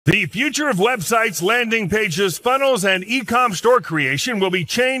The future of websites, landing pages, funnels, and e-com store creation will be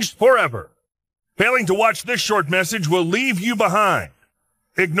changed forever. Failing to watch this short message will leave you behind.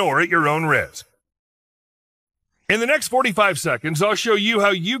 Ignore at your own risk. In the next 45 seconds, I'll show you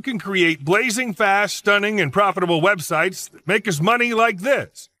how you can create blazing fast, stunning, and profitable websites that make us money like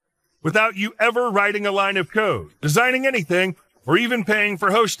this, without you ever writing a line of code, designing anything, or even paying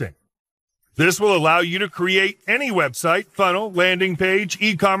for hosting. This will allow you to create any website, funnel, landing page,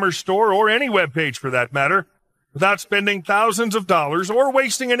 e-commerce store, or any web page for that matter, without spending thousands of dollars or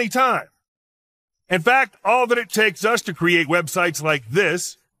wasting any time. In fact, all that it takes us to create websites like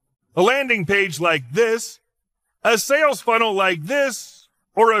this, a landing page like this, a sales funnel like this,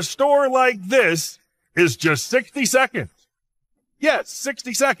 or a store like this is just 60 seconds. Yes,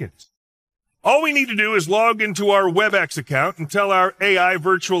 60 seconds. All we need to do is log into our WebX account and tell our AI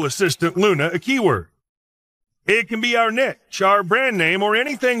virtual assistant, Luna, a keyword. It can be our niche, our brand name, or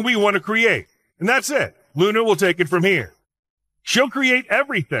anything we want to create. And that's it. Luna will take it from here. She'll create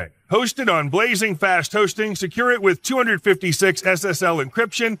everything, host it on blazing fast hosting, secure it with 256 SSL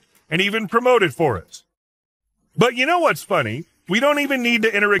encryption, and even promote it for us. But you know what's funny? We don't even need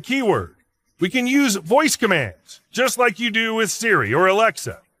to enter a keyword. We can use voice commands, just like you do with Siri or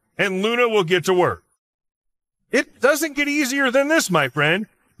Alexa, and Luna will get to work. It doesn't get easier than this, my friend.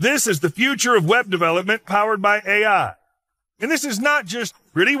 This is the future of web development powered by AI. And this is not just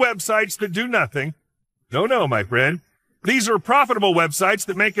pretty websites that do nothing. No, my friend. These are profitable websites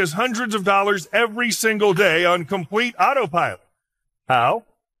that make us hundreds of dollars every single day on complete autopilot. How?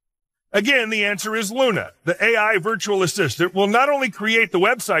 Again, the answer is Luna. The AI virtual assistant will not only create the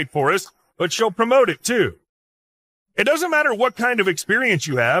website for us, but she'll promote it too. It doesn't matter what kind of experience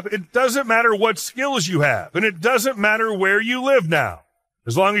you have. It doesn't matter what skills you have. And it doesn't matter where you live now.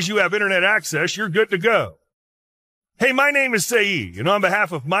 As long as you have internet access, you're good to go. Hey, my name is Saeed, and on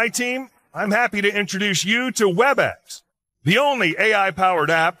behalf of my team, I'm happy to introduce you to WebX, the only AI-powered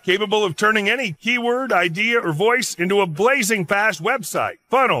app capable of turning any keyword, idea, or voice into a blazing fast website,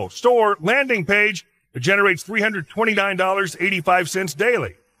 funnel, store, landing page that generates $329.85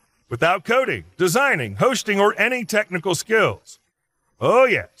 daily, without coding, designing, hosting, or any technical skills. Oh,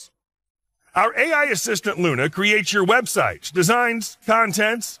 yes. Our AI assistant Luna creates your websites, designs,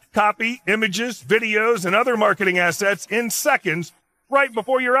 contents, copy, images, videos, and other marketing assets in seconds right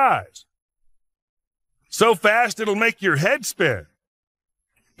before your eyes. So fast, it'll make your head spin.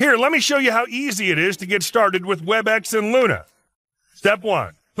 Here, let me show you how easy it is to get started with WebX and Luna. Step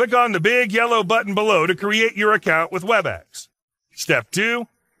 1, click on the big yellow button below to create your account with WebX. Step 2,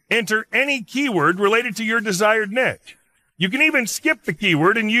 enter any keyword related to your desired niche. You can even skip the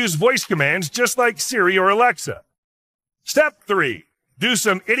keyword and use voice commands just like Siri or Alexa. Step 3, do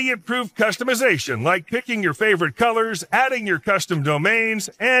some idiot-proof customization like picking your favorite colors, adding your custom domains,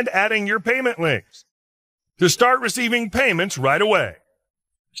 and adding your payment links to start receiving payments right away.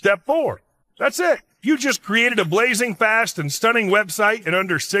 Step 4, that's it. You just created a blazing fast and stunning website in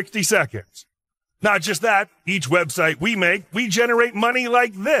under 60 seconds. Not just that, each website we make, we generate money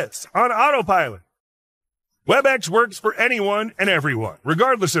like this on autopilot. WebX works for anyone and everyone,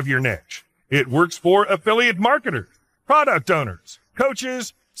 regardless of your niche. It works for affiliate marketers, product owners,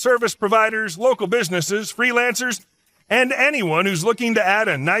 coaches, service providers, local businesses, freelancers, and anyone who's looking to add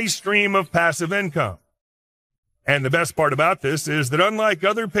a nice stream of passive income. And the best part about this is that unlike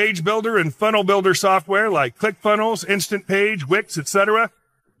other page builder and funnel builder software like ClickFunnels, Instant Page, Wix, etc.,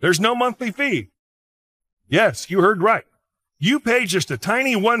 there's no monthly fee. Yes, you heard right. You pay just a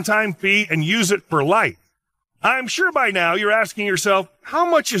tiny one-time fee and use it for life. I'm sure by now you're asking yourself, how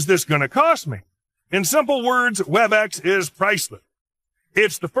much is this going to cost me? In simple words, WebX is priceless.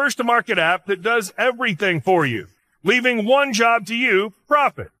 It's the first-to-market app that does everything for you, leaving one job to you,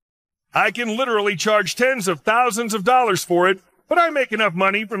 profit. I can literally charge tens of thousands of dollars for it, but I make enough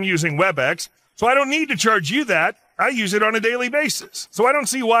money from using WebX, so I don't need to charge you that. I use it on a daily basis, so I don't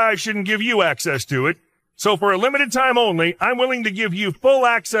see why I shouldn't give you access to it. So for a limited time only, I'm willing to give you full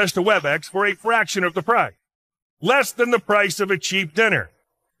access to WebX for a fraction of the price. Less than the price of a cheap dinner,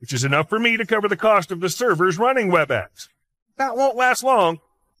 which is enough for me to cover the cost of the servers running WebX. That won't last long.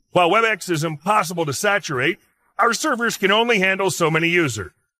 While WebX is impossible to saturate, our servers can only handle so many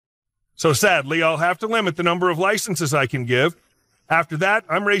users. So sadly, I'll have to limit the number of licenses I can give. After that,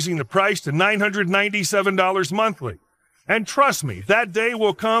 I'm raising the price to $997 monthly. And trust me, that day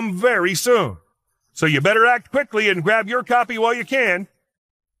will come very soon. So you better act quickly and grab your copy while you can.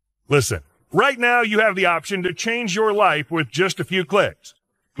 Listen, right now you have the option to change your life with just a few clicks.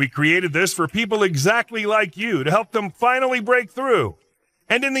 We created this for people exactly like you to help them finally break through.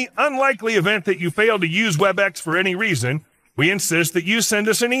 And in the unlikely event that you fail to use WebX for any reason, We insist that you send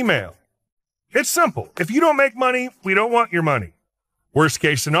us an email. It's simple. If you don't make money, we don't want your money. Worst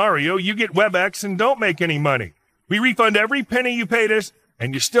case scenario, you get WebX and don't make any money. We refund every penny you paid us,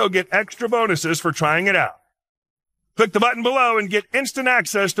 and you still get extra bonuses for trying it out. Click the button below and get instant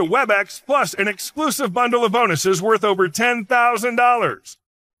access to WebX plus an exclusive bundle of bonuses worth over $10,000.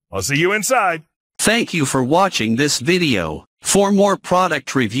 I'll see you inside. Thank you for watching this video. For more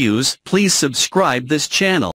product reviews, please subscribe this channel.